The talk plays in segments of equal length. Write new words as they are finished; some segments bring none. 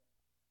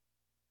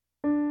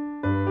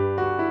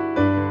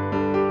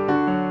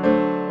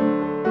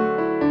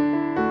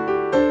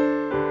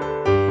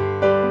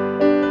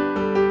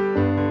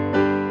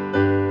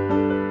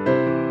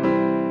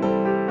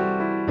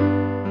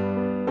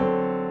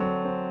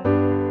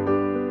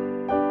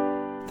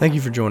Thank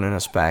you for joining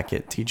us back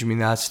at Teaching Me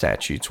Thy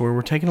Statutes, where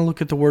we're taking a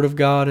look at the Word of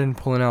God and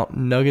pulling out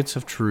nuggets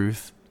of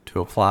truth to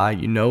apply,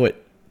 to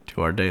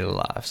our daily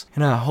lives.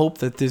 And I hope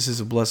that this is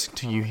a blessing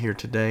to you here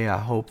today. I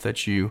hope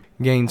that you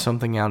gain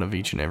something out of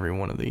each and every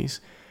one of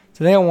these.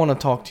 Today I want to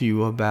talk to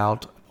you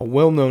about a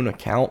well-known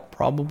account,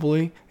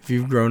 probably. If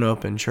you've grown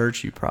up in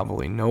church, you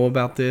probably know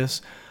about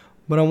this.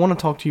 But I want to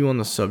talk to you on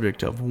the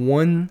subject of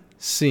one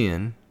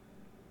sin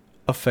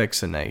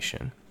affects a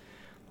nation.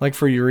 Like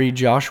for you read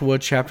Joshua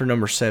chapter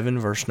number 7,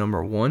 verse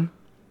number 1.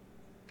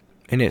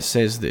 And it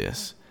says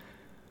this: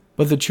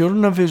 "But the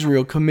children of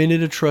Israel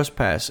committed a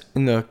trespass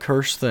in the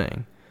accursed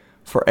thing.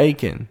 For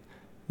Achan,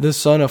 the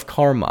son of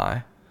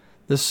Carmi,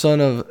 the son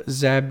of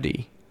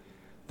Zabdi,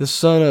 the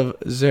son of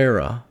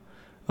Zerah,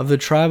 of the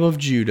tribe of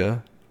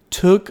Judah,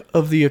 took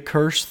of the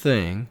accursed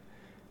thing,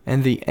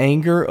 and the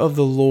anger of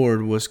the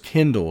Lord was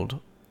kindled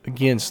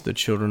against the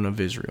children of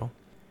Israel."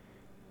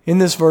 In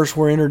this verse,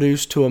 we're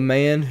introduced to a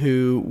man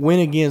who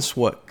went against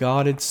what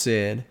God had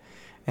said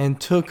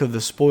and took of the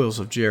spoils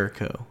of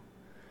Jericho.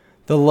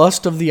 The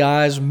lust of the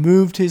eyes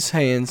moved his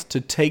hands to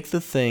take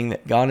the thing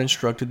that God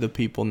instructed the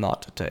people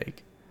not to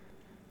take.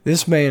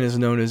 This man is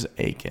known as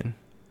Achan.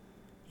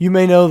 You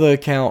may know the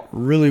account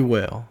really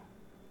well.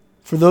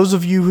 For those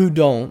of you who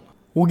don't,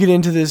 we'll get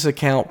into this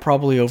account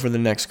probably over the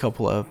next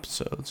couple of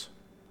episodes.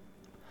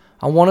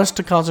 I want us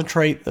to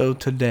concentrate, though,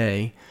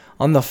 today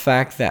on the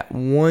fact that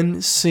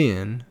one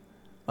sin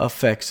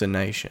affects a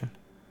nation.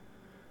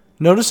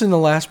 Notice in the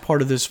last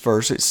part of this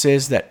verse, it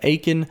says that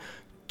Achan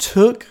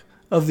took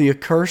of the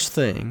accursed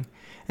thing,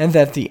 and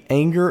that the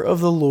anger of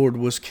the Lord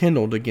was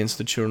kindled against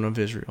the children of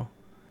Israel.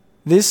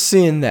 This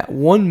sin that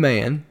one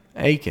man,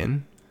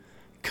 Achan,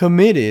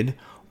 committed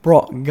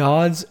brought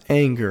God's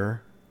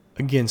anger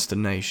against a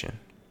nation.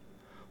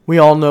 We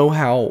all know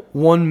how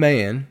one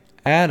man,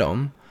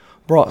 Adam,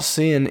 brought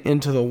sin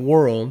into the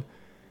world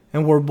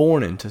and were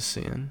born into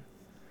sin.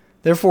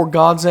 Therefore,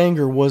 God's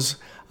anger was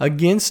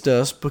against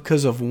us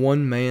because of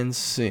one man's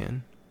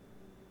sin.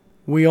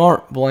 We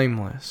aren't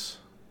blameless.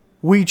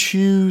 We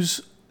choose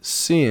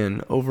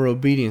sin over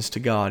obedience to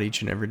God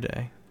each and every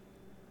day.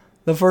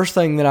 The first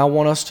thing that I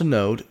want us to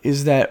note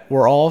is that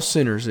we're all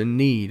sinners in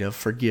need of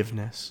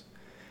forgiveness.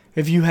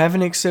 If you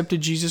haven't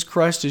accepted Jesus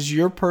Christ as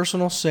your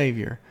personal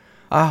Savior,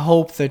 I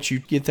hope that you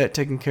get that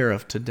taken care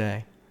of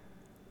today.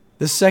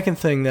 The second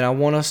thing that I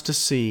want us to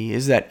see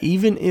is that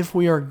even if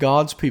we are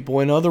God's people,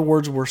 in other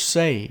words, we're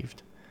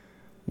saved,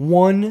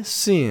 one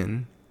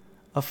sin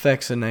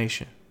affects a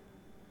nation.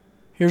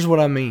 Here's what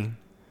I mean.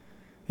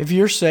 If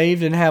you're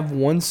saved and have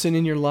one sin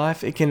in your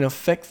life, it can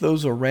affect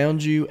those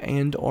around you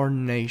and our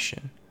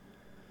nation.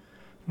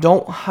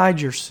 Don't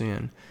hide your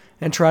sin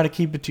and try to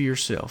keep it to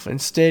yourself.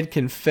 Instead,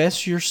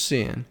 confess your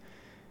sin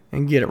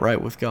and get it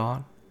right with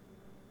God.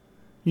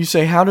 You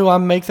say, how do I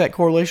make that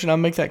correlation? I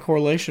make that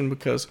correlation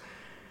because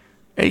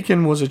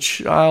Achan was a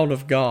child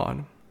of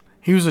God.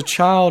 He was a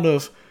child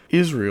of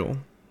Israel.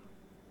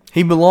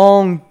 He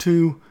belonged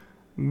to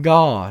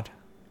God.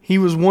 He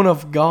was one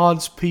of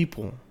God's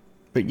people,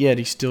 but yet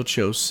he still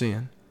chose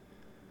sin.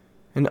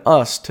 And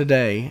us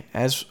today,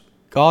 as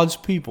God's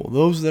people,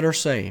 those that are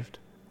saved,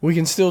 we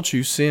can still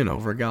choose sin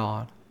over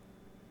God.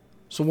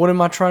 So what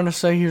am I trying to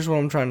say? Here's what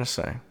I'm trying to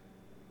say.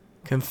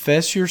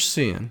 Confess your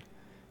sin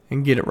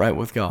and get it right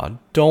with God.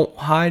 Don't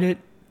hide it.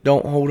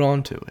 Don't hold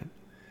on to it.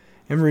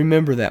 And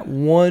remember that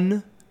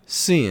one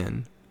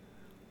sin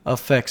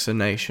affects a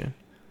nation.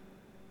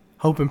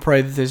 Hope and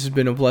pray that this has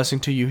been a blessing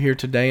to you here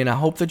today. And I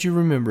hope that you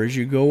remember as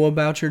you go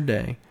about your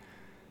day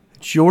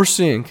that your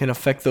sin can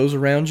affect those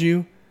around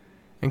you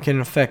and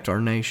can affect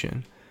our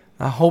nation.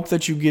 I hope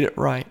that you get it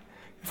right.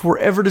 If we're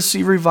ever to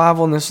see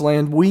revival in this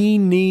land, we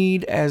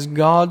need, as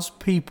God's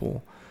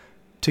people,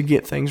 to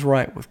get things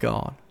right with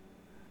God.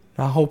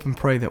 I hope and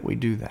pray that we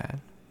do that.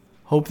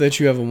 Hope that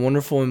you have a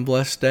wonderful and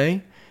blessed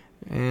day.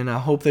 And I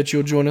hope that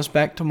you'll join us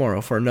back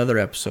tomorrow for another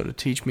episode of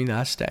Teach Me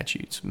Thy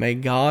Statutes. May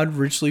God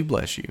richly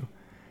bless you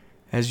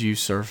as you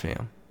serve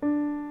Him.